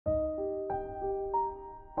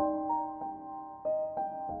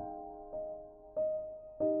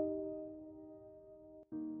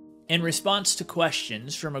In response to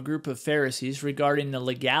questions from a group of Pharisees regarding the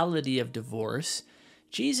legality of divorce,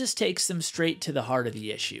 Jesus takes them straight to the heart of the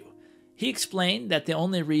issue. He explained that the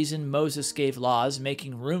only reason Moses gave laws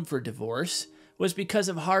making room for divorce was because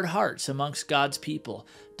of hard hearts amongst God's people.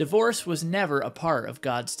 Divorce was never a part of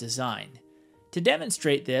God's design. To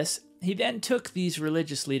demonstrate this, he then took these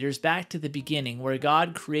religious leaders back to the beginning where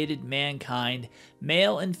God created mankind,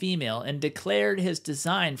 male and female, and declared his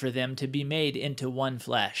design for them to be made into one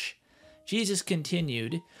flesh. Jesus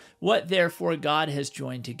continued, "What therefore God has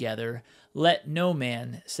joined together, let no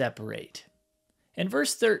man separate." In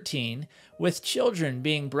verse 13, with children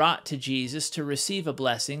being brought to Jesus to receive a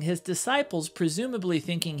blessing, his disciples, presumably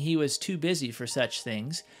thinking he was too busy for such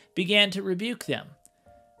things, began to rebuke them.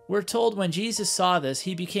 We're told when Jesus saw this,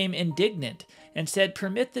 he became indignant and said,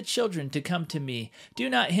 "Permit the children to come to me. Do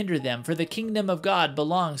not hinder them, for the kingdom of God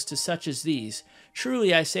belongs to such as these.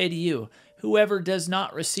 Truly I say to you, whoever does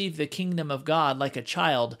not receive the kingdom of God like a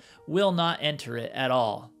child will not enter it at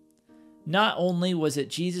all." Not only was it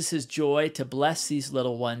Jesus' joy to bless these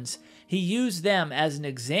little ones, he used them as an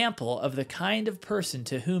example of the kind of person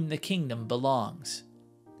to whom the kingdom belongs.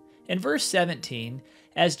 In verse 17,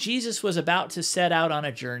 as Jesus was about to set out on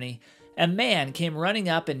a journey, a man came running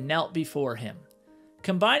up and knelt before him.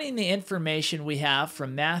 Combining the information we have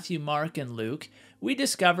from Matthew, Mark, and Luke, we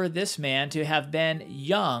discover this man to have been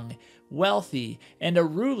young, wealthy, and a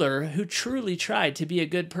ruler who truly tried to be a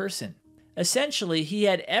good person. Essentially, he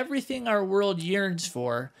had everything our world yearns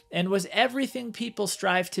for and was everything people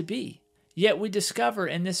strive to be. Yet we discover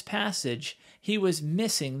in this passage he was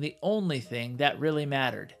missing the only thing that really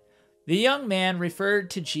mattered. The young man referred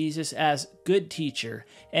to Jesus as good teacher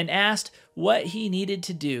and asked what he needed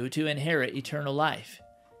to do to inherit eternal life.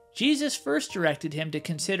 Jesus first directed him to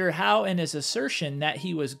consider how in his assertion that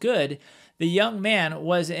he was good, the young man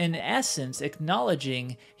was in essence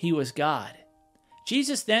acknowledging he was God.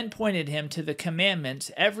 Jesus then pointed him to the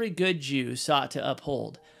commandments every good Jew sought to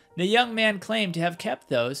uphold. The young man claimed to have kept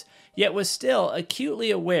those, yet was still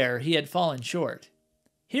acutely aware he had fallen short.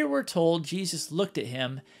 Here we're told Jesus looked at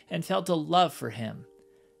him and felt a love for him.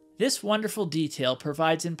 This wonderful detail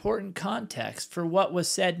provides important context for what was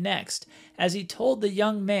said next, as he told the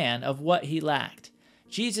young man of what he lacked.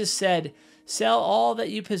 Jesus said, "Sell all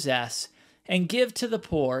that you possess and give to the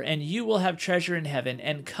poor, and you will have treasure in heaven,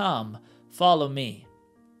 and come, follow me."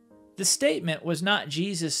 The statement was not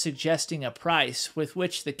Jesus suggesting a price with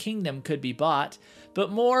which the kingdom could be bought,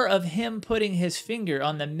 but more of him putting his finger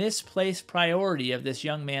on the misplaced priority of this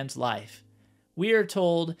young man's life. We are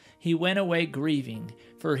told he went away grieving,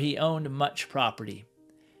 for he owned much property.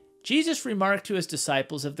 Jesus remarked to his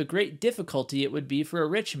disciples of the great difficulty it would be for a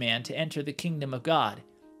rich man to enter the kingdom of God.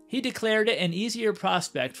 He declared it an easier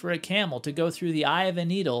prospect for a camel to go through the eye of a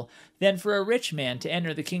needle than for a rich man to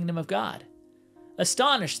enter the kingdom of God.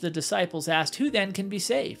 Astonished, the disciples asked, "Who then can be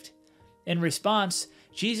saved?" In response,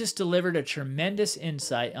 Jesus delivered a tremendous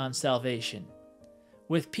insight on salvation.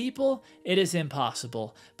 With people, it is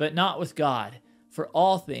impossible, but not with God, for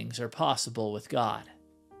all things are possible with God.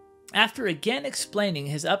 After again explaining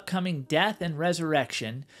his upcoming death and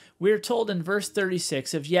resurrection, we are told in verse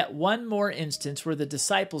 36 of yet one more instance where the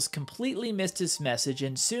disciples completely missed his message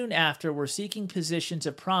and soon after were seeking positions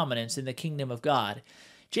of prominence in the kingdom of God.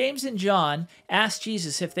 James and John asked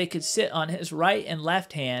Jesus if they could sit on his right and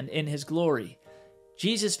left hand in his glory.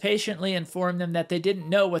 Jesus patiently informed them that they didn't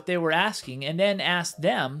know what they were asking, and then asked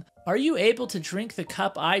them, "Are you able to drink the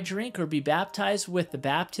cup I drink or be baptized with the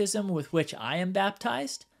baptism with which I am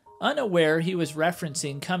baptized?" Unaware he was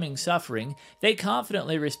referencing coming suffering, they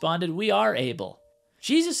confidently responded, "We are able."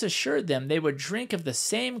 Jesus assured them they would drink of the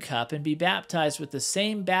same cup and be baptized with the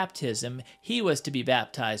same baptism he was to be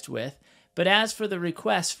baptized with, but as for the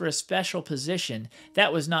request for a special position,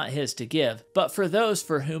 that was not his to give, but for those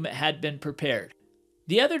for whom it had been prepared.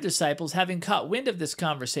 The other disciples, having caught wind of this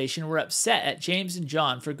conversation, were upset at James and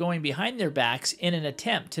John for going behind their backs in an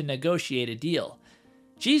attempt to negotiate a deal.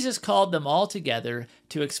 Jesus called them all together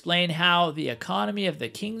to explain how the economy of the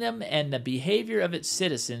kingdom and the behavior of its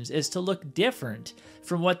citizens is to look different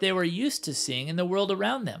from what they were used to seeing in the world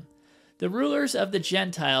around them. The rulers of the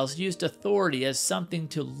Gentiles used authority as something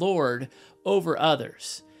to lord over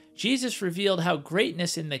others. Jesus revealed how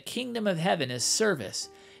greatness in the kingdom of heaven is service.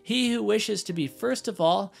 He who wishes to be first of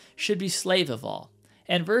all should be slave of all.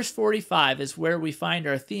 And verse 45 is where we find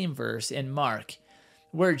our theme verse in Mark,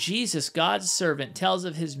 where Jesus, God's servant, tells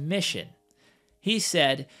of his mission. He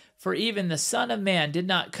said, "For even the Son of Man did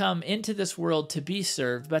not come into this world to be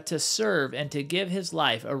served, but to serve and to give his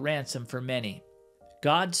life a ransom for many."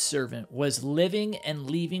 God's servant was living and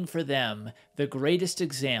leaving for them the greatest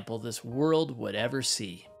example this world would ever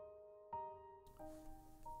see.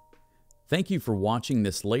 Thank you for watching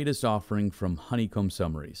this latest offering from Honeycomb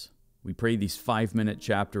Summaries. We pray these 5-minute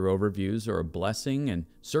chapter overviews are a blessing and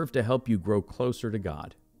serve to help you grow closer to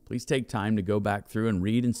God. Please take time to go back through and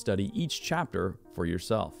read and study each chapter for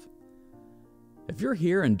yourself. If you're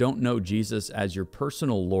here and don't know Jesus as your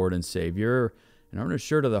personal Lord and Savior and aren't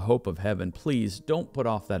assured of the hope of heaven, please don't put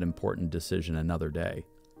off that important decision another day.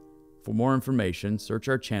 For more information, search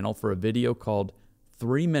our channel for a video called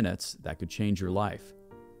 3 Minutes That Could Change Your Life.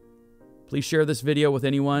 Please share this video with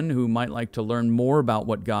anyone who might like to learn more about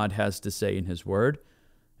what God has to say in His Word.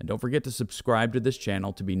 And don't forget to subscribe to this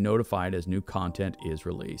channel to be notified as new content is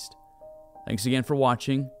released. Thanks again for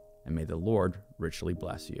watching, and may the Lord richly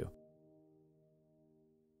bless you.